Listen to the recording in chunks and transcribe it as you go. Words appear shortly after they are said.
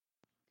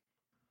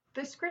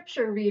The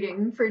scripture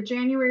reading for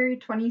January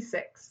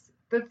 26th,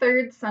 the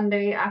third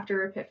Sunday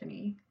after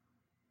Epiphany.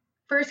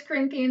 1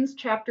 Corinthians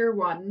chapter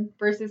 1,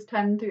 verses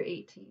 10 through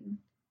 18.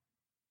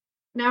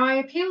 Now I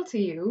appeal to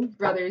you,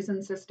 brothers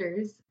and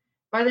sisters,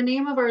 by the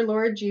name of our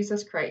Lord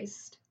Jesus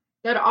Christ,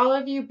 that all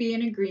of you be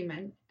in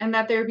agreement, and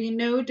that there be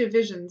no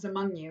divisions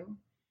among you,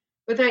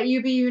 but that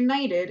you be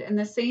united in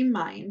the same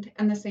mind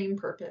and the same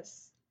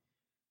purpose.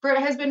 For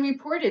it has been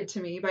reported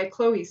to me by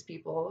Chloe's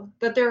people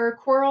that there are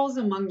quarrels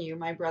among you,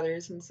 my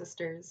brothers and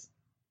sisters.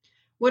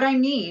 What I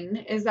mean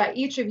is that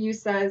each of you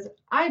says,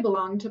 I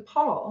belong to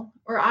Paul,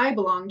 or I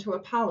belong to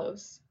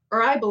Apollos,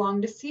 or I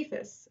belong to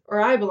Cephas, or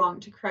I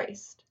belong to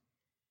Christ.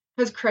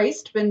 Has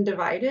Christ been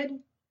divided?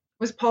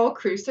 Was Paul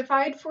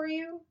crucified for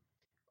you?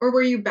 Or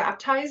were you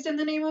baptized in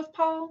the name of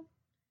Paul?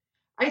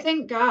 I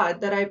thank God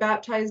that I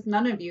baptized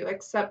none of you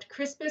except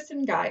Crispus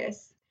and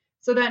Gaius,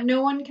 so that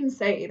no one can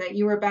say that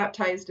you were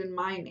baptized in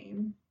my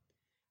name.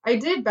 I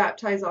did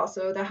baptize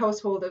also the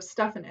household of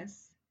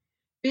Stephanas.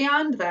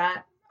 Beyond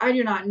that, I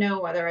do not know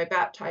whether I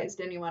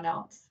baptized anyone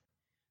else.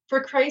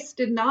 For Christ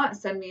did not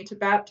send me to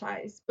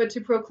baptize, but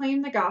to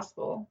proclaim the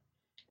gospel,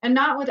 and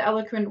not with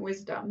eloquent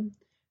wisdom,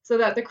 so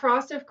that the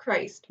cross of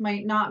Christ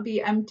might not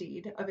be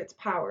emptied of its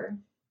power.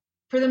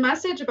 For the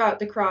message about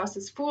the cross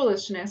is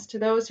foolishness to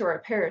those who are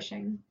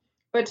perishing,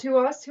 but to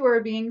us who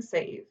are being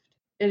saved,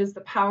 it is the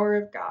power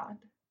of God.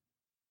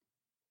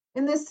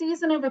 In this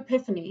season of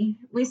Epiphany,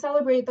 we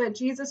celebrate that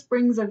Jesus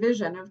brings a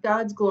vision of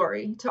God's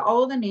glory to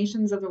all the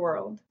nations of the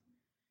world.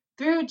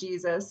 Through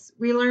Jesus,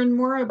 we learn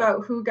more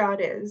about who God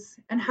is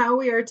and how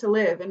we are to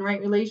live in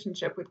right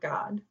relationship with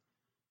God.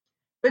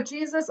 But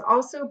Jesus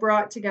also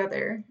brought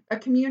together a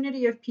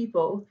community of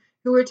people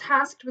who were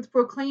tasked with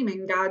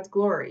proclaiming God's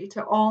glory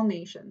to all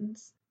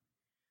nations.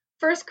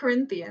 1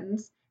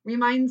 Corinthians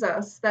reminds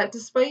us that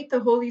despite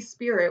the Holy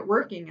Spirit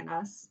working in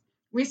us,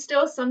 we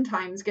still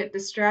sometimes get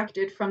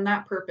distracted from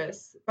that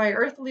purpose by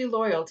earthly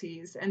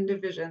loyalties and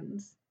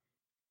divisions.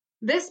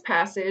 This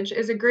passage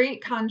is a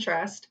great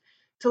contrast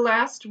to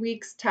last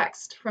week's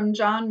text from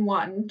John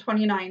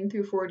 1:29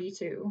 through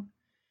 42,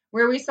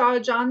 where we saw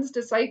John's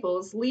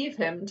disciples leave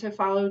him to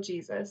follow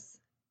Jesus.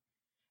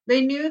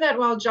 They knew that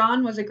while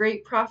John was a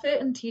great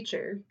prophet and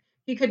teacher,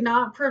 he could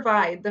not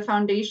provide the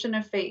foundation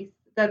of faith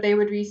that they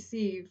would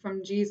receive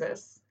from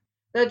Jesus,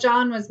 that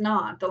John was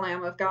not the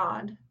Lamb of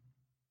God.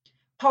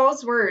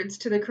 Paul's words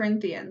to the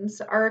Corinthians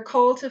are a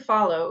call to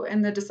follow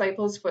in the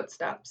disciples'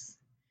 footsteps.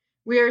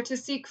 We are to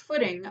seek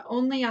footing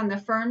only on the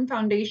firm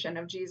foundation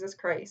of Jesus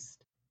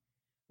Christ.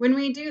 When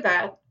we do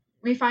that,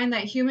 we find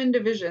that human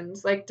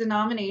divisions like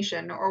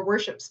denomination or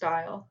worship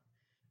style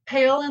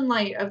pale in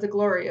light of the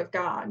glory of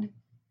God,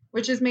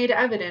 which is made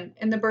evident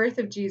in the birth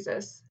of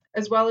Jesus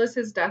as well as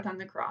his death on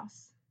the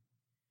cross.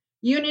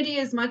 Unity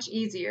is much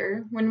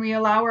easier when we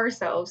allow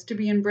ourselves to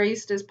be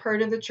embraced as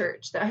part of the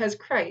church that has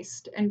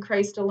Christ and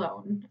Christ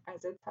alone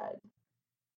as its head.